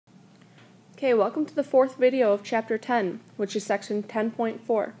Okay, welcome to the fourth video of Chapter 10, which is Section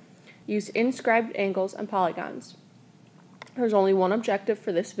 10.4. Use inscribed angles and polygons. There's only one objective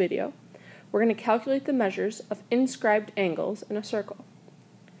for this video. We're going to calculate the measures of inscribed angles in a circle.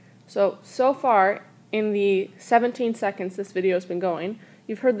 So far, in the 17 seconds this video has been going,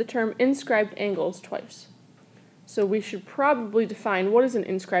 you've heard the term inscribed angles twice. So we should probably define what is an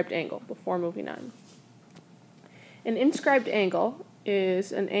inscribed angle before moving on. An inscribed angle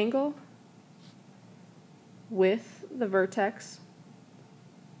is an angle with the vertex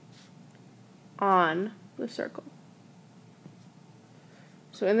on the circle.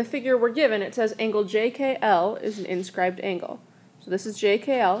 So in the figure we're given, it says angle JKL is an inscribed angle. So this is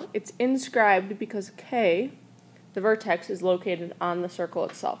JKL. It's inscribed because K, the vertex, is located on the circle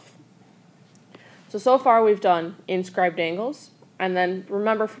itself. So far we've done inscribed angles, and then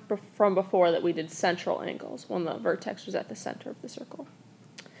remember from before that we did central angles when the vertex was at the center of the circle.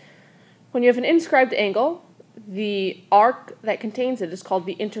 When you have an inscribed angle, the arc that contains it is called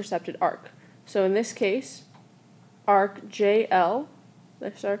the intercepted arc. So in this case, arc JL,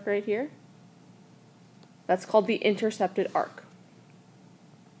 this arc right here, that's called the intercepted arc.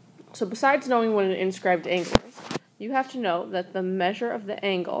 So besides knowing what an inscribed angle is, you have to know that the measure of the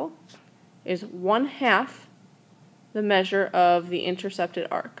angle is 1/2 the measure of the intercepted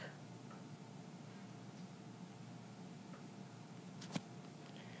arc.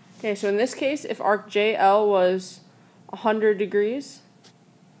 Okay, so in this case, if arc JL was 100 degrees,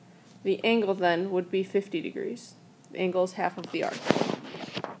 the angle then would be 50 degrees. The angle is half of the arc.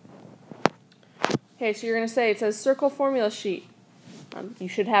 Okay, so you're going to say, it says circle formula sheet. You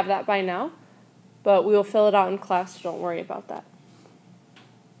should have that by now, but we will fill it out in class, so don't worry about that.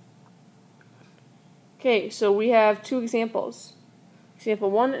 Okay, so we have two examples. Example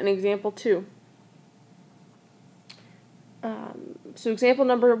 1 and example 2. So example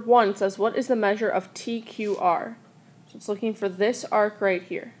number 1 says, what is the measure of TQR? So it's looking for this arc right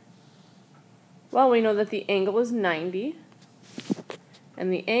here. Well, we know that the angle is 90,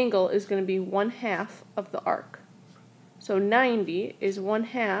 and the angle is going to be 1/2 of the arc. So 90 is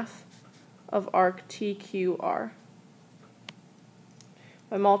 1/2 of arc TQR.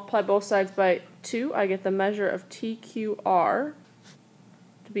 If I multiply both sides by 2, I get the measure of TQR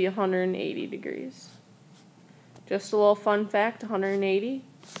to be 180 degrees. Just a little fun fact, 180.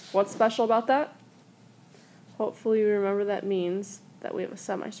 What's special about that? Hopefully you remember that means that we have a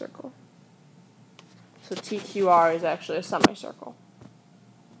semicircle. So TQR is actually a semicircle.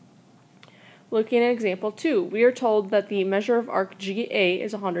 Looking at example 2, we are told that the measure of arc GA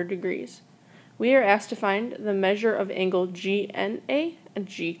is 100 degrees. We are asked to find the measure of angle GNA and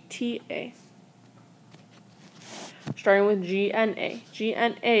GTA. Starting with GNA.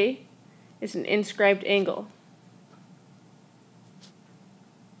 GNA is an inscribed angle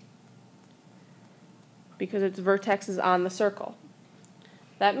because its vertex is on the circle.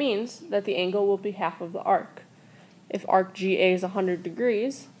 That means that the angle will be half of the arc. If arc GA is 100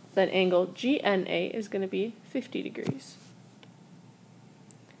 degrees, then angle GNA is going to be 50 degrees.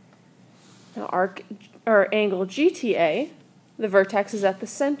 Now angle GTA, the vertex is at the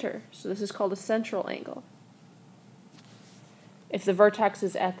center, so this is called a central angle. If the vertex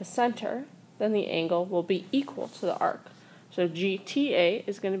is at the center, then the angle will be equal to the arc. So GTA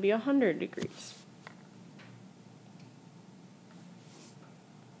is going to be 100 degrees.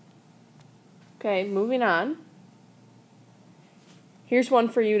 Okay, moving on. Here's one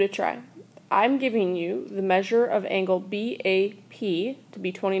for you to try. I'm giving you the measure of angle BAP to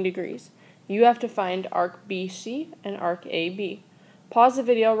be 20 degrees. You have to find arc BC and arc AB. Pause the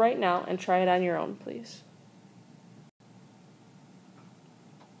video right now and try it on your own, please.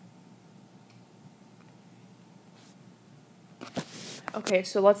 Okay,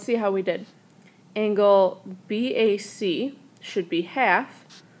 so let's see how we did. Angle BAC should be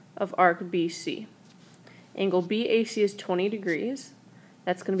half of arc BC. Angle BAC is 20 degrees.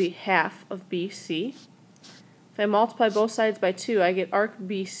 That's going to be half of BC. If I multiply both sides by 2, I get arc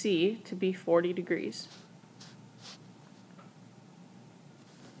BC to be 40 degrees.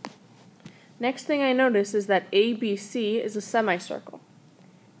 Next thing I notice is that ABC is a semicircle.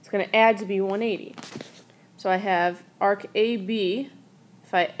 It's going to add to be 180. So I have arc AB.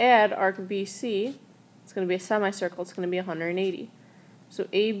 If I add arc BC, it's going to be a semicircle. It's going to be 180. So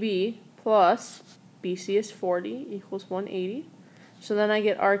AB plus BC is 40 equals 180. So then I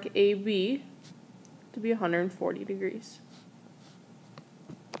get arc AB to be 140 degrees.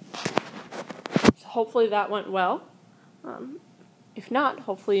 So hopefully that went well. If not,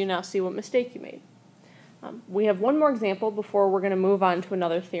 hopefully you now see what mistake you made. We have one more example before we're going to move on to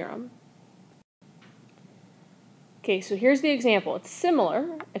another theorem. Okay, so here's the example. It's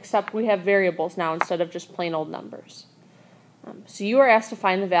similar, except we have variables now instead of just plain old numbers. So you are asked to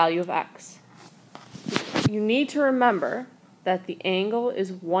find the value of x. You need to remember that the angle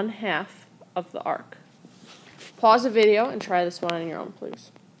is 1/2 of the arc. Pause the video and try this one on your own,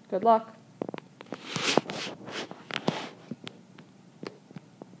 please. Good luck.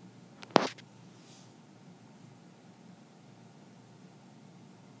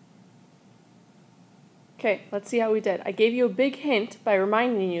 Okay, let's see how we did. I gave you a big hint by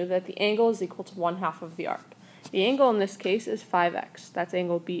reminding you that the angle is equal to 1/2 of the arc. The angle in this case is 5x. That's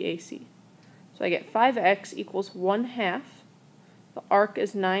angle BAC. So I get 5x equals 1/2. The arc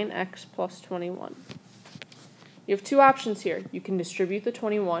is 9x plus 21. You have two options here. You can distribute the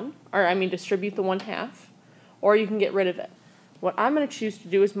distribute the 1/2, or you can get rid of it. What I'm going to choose to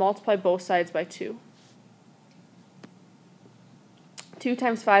do is multiply both sides by 2. 2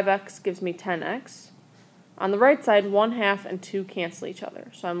 times 5x gives me 10x. On the right side, 1/2 and 2 cancel each other,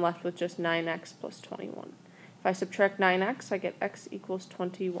 so I'm left with just 9x plus 21. If I subtract 9x, I get x equals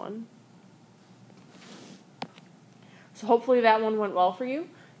 21. So hopefully that one went well for you.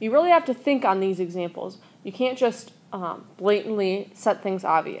 You really have to think on these examples. You can't just blatantly set things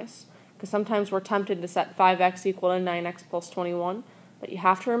obvious, because sometimes we're tempted to set 5x equal to 9x plus 21, but you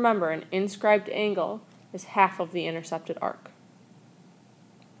have to remember an inscribed angle is half of the intercepted arc.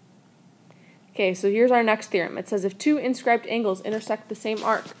 Okay, so here's our next theorem. It says if two inscribed angles intersect the same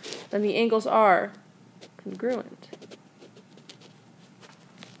arc, then the angles are congruent.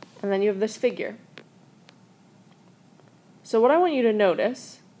 And then you have this figure. So what I want you to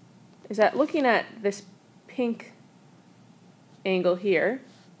notice is that looking at this pink angle here,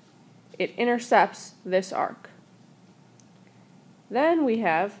 it intercepts this arc. Then we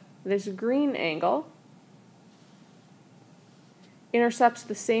have this green angle, intercepts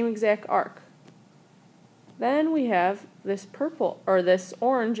the same exact arc. Then we have this this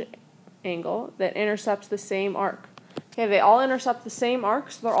orange angle that intercepts the same arc. Okay, they all intercept the same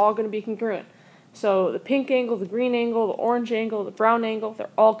arc, so they're all going to be congruent. So the pink angle, the green angle, the orange angle, the brown angle, they're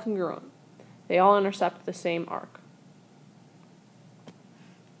all congruent. They all intercept the same arc.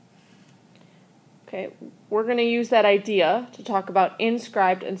 Okay, we're going to use that idea to talk about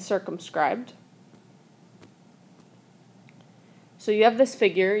inscribed and circumscribed. So you have this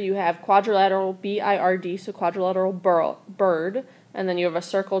figure, you have quadrilateral BIRD, so quadrilateral bird, and then you have a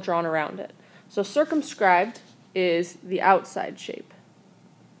circle drawn around it. So circumscribed is the outside shape.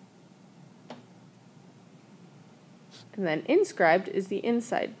 And then inscribed is the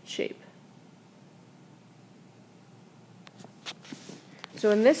inside shape.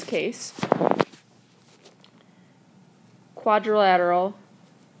 So in this case, quadrilateral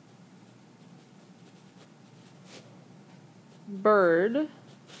bird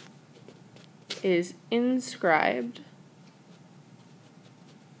is inscribed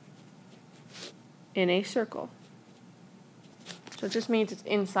in a circle. So it just means it's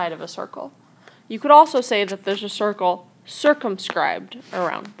inside of a circle. You could also say that there's a circle circumscribed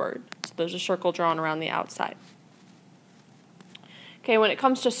around bird. So there's a circle drawn around the outside. Okay, when it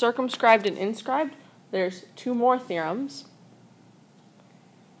comes to circumscribed and inscribed, there's two more theorems.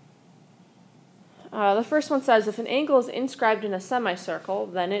 The first one says if an angle is inscribed in a semicircle,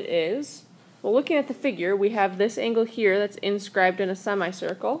 then it is, well, looking at the figure, we have this angle here that's inscribed in a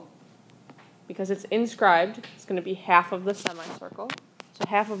semicircle. Because it's inscribed, it's going to be half of the semicircle. So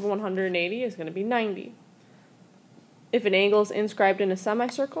half of 180 is going to be 90. If an angle is inscribed in a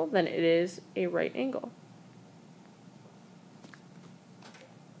semicircle, then it is a right angle.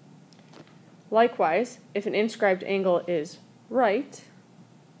 Likewise, if an inscribed angle is right,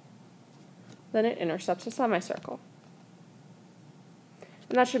 then it intercepts a semicircle.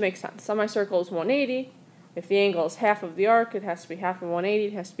 And that should make sense. Semicircle is 180. If the angle is half of the arc, it has to be half of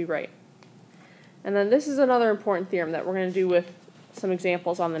 180. It has to be right. And then this is another important theorem that we're going to do with some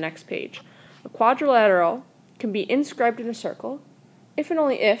examples on the next page. A quadrilateral can be inscribed in a circle if and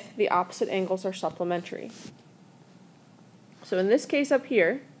only if the opposite angles are supplementary. So in this case up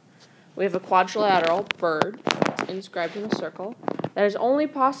here, we have a quadrilateral bird inscribed in a circle. That is only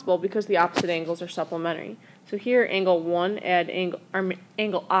possible because the opposite angles are supplementary. So here, angle 1 add angle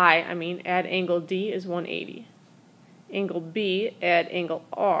add angle D is 180. Angle B add angle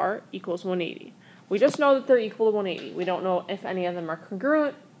R equals 180. We just know that they're equal to 180. We don't know if any of them are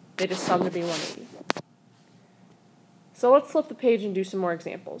congruent. They just sum to be 180. So let's flip the page and do some more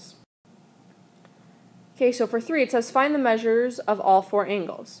examples. Okay, so for 3, it says find the measures of all 4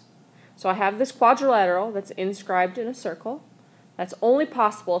 angles. So I have this quadrilateral that's inscribed in a circle. That's only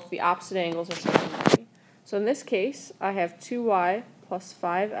possible if the opposite angles are supplementary. So in this case, I have 2y plus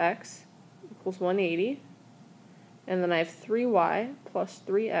 5x equals 180. and then I have 3y plus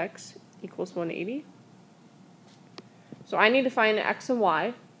 3x equals 180. So I need to find x and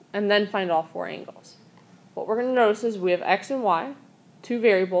y, and then find all four angles. What we're going to notice is we have x and y, two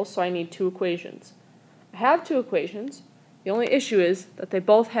variables, so I need two equations. I have two equations. The only issue is that they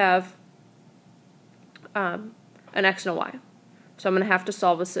both have an x and a y. So I'm going to have to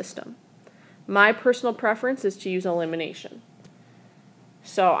solve a system. My personal preference is to use elimination.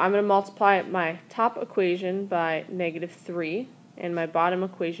 So I'm going to multiply my top equation by -3 and my bottom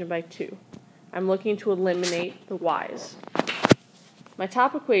equation by 2. I'm looking to eliminate the y's. My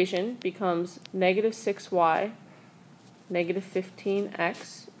top equation becomes -6y,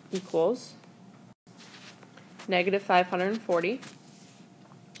 -15x equals -540.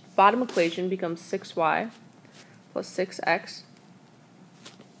 Bottom equation becomes 6y plus 6x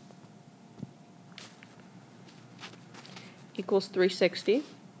equals 360.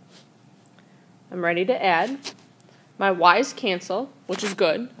 I'm ready to add. My y's cancel, which is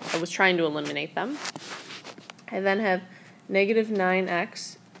good. I was trying to eliminate them. I then have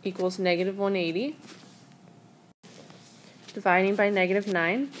 -9x equals -180. Dividing by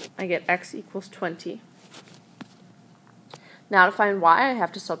 -9, I get x equals 20. Now to find y, I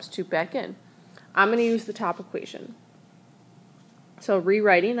have to substitute back in. I'm going to use the top equation. So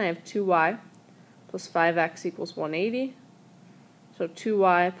rewriting, I have 2y plus 5x equals 180. So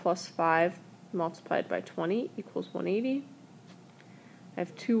 2y plus 5 multiplied by 20 equals 180. I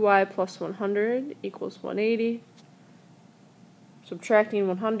have 2y plus 100 equals 180. Subtracting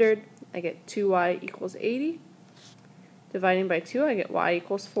 100, I get 2y equals 80. Dividing by 2, I get y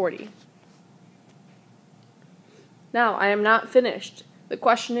equals 40. Now, I am not finished. The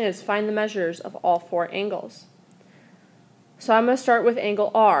question is, find the measures of all four angles. So I'm going to start with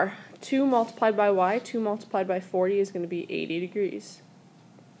angle R. 2 multiplied by y, 2 multiplied by 40 is going to be 80 degrees.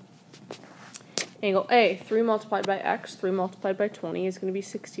 Angle A, 3 multiplied by x, 3 multiplied by 20 is going to be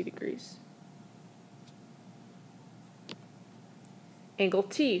 60 degrees. Angle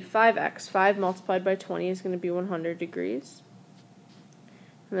T, 5x, 5 multiplied by 20 is going to be 100 degrees.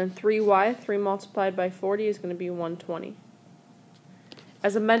 And then 3y, 3 multiplied by 40 is going to be 120.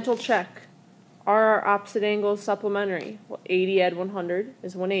 As a mental check, are our opposite angles supplementary? Well, 80 add 100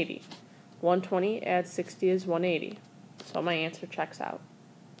 is 180. 120 add 60 is 180. So my answer checks out.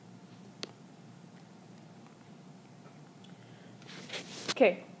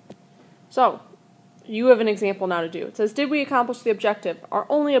 Okay, so you have an example now to do. It says, did we accomplish the objective? Our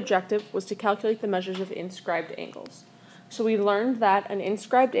only objective was to calculate the measures of inscribed angles. So we learned that an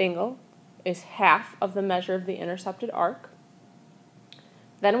inscribed angle is half of the measure of the intercepted arc.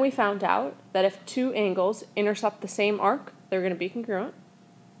 Then we found out that if two angles intercept the same arc, they're going to be congruent.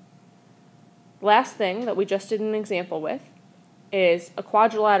 Last thing that we just did an example with is a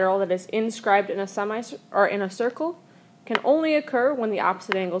quadrilateral that is inscribed in a circle can only occur when the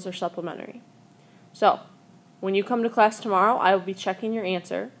opposite angles are supplementary. So, when you come to class tomorrow, I will be checking your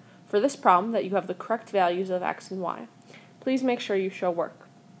answer for this problem that you have the correct values of x and y. Please make sure you show work.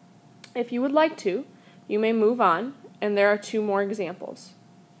 If you would like to, you may move on, and there are 2 more examples.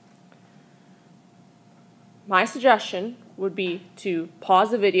 My suggestion would be to pause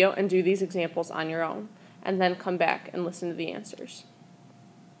the video and do these examples on your own, and then come back and listen to the answers.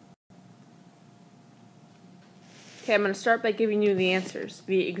 Okay, I'm going to start by giving you the answers.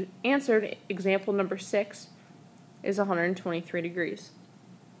 The answer to example number 6 is 123 degrees.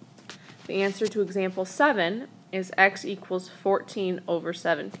 The answer to example 7 is x equals 14 over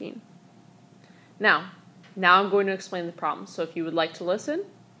 17. Now I'm going to explain the problem. So if you would like to listen,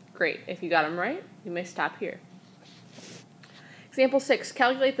 great. If you got them right, you may stop here. Example 6,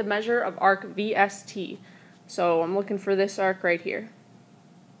 calculate the measure of arc VST. So I'm looking for this arc right here.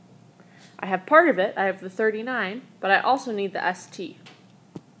 I have part of it, I have the 39, but I also need the ST.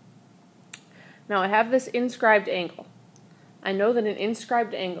 Now I have this inscribed angle. I know that an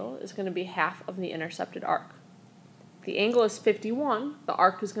inscribed angle is going to be half of the intercepted arc. If the angle is 51, the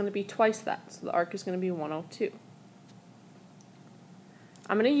arc is going to be twice that, so the arc is going to be 102.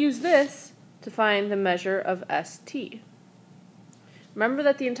 I'm going to use this to find the measure of ST. Remember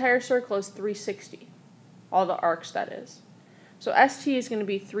that the entire circle is 360, all the arcs that is. So ST is going to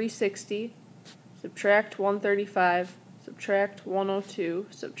be 360, subtract 135, subtract 102,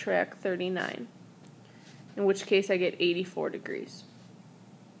 subtract 39, in which case I get 84 degrees.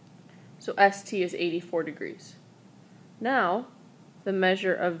 So ST is 84 degrees. Now, the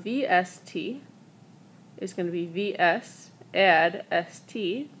measure of VST is going to be VS add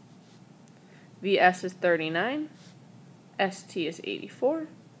ST. VS is 39, ST is 84.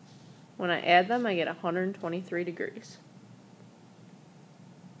 When I add them, I get 123 degrees.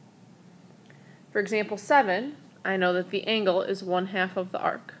 For example 7, I know that the angle is 1/2 of the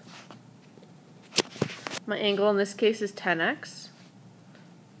arc. My angle in this case is 10x.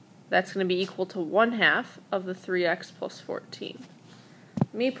 That's going to be equal to 1/2 of the 3x plus 14.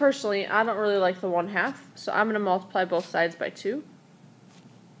 Me personally, I don't really like the 1/2, so I'm going to multiply both sides by 2.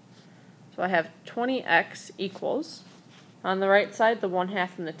 So I have 20x equals, on the right side, the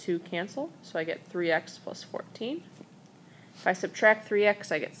 1/2 and the 2 cancel, so I get 3x plus 14. If I subtract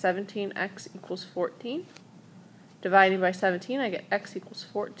 3x, I get 17x equals 14. Dividing by 17, I get x equals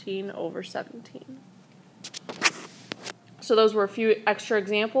 14 over 17. So those were a few extra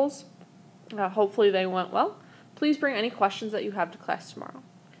examples. Hopefully they went well. Please bring any questions that you have to class tomorrow.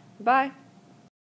 Bye.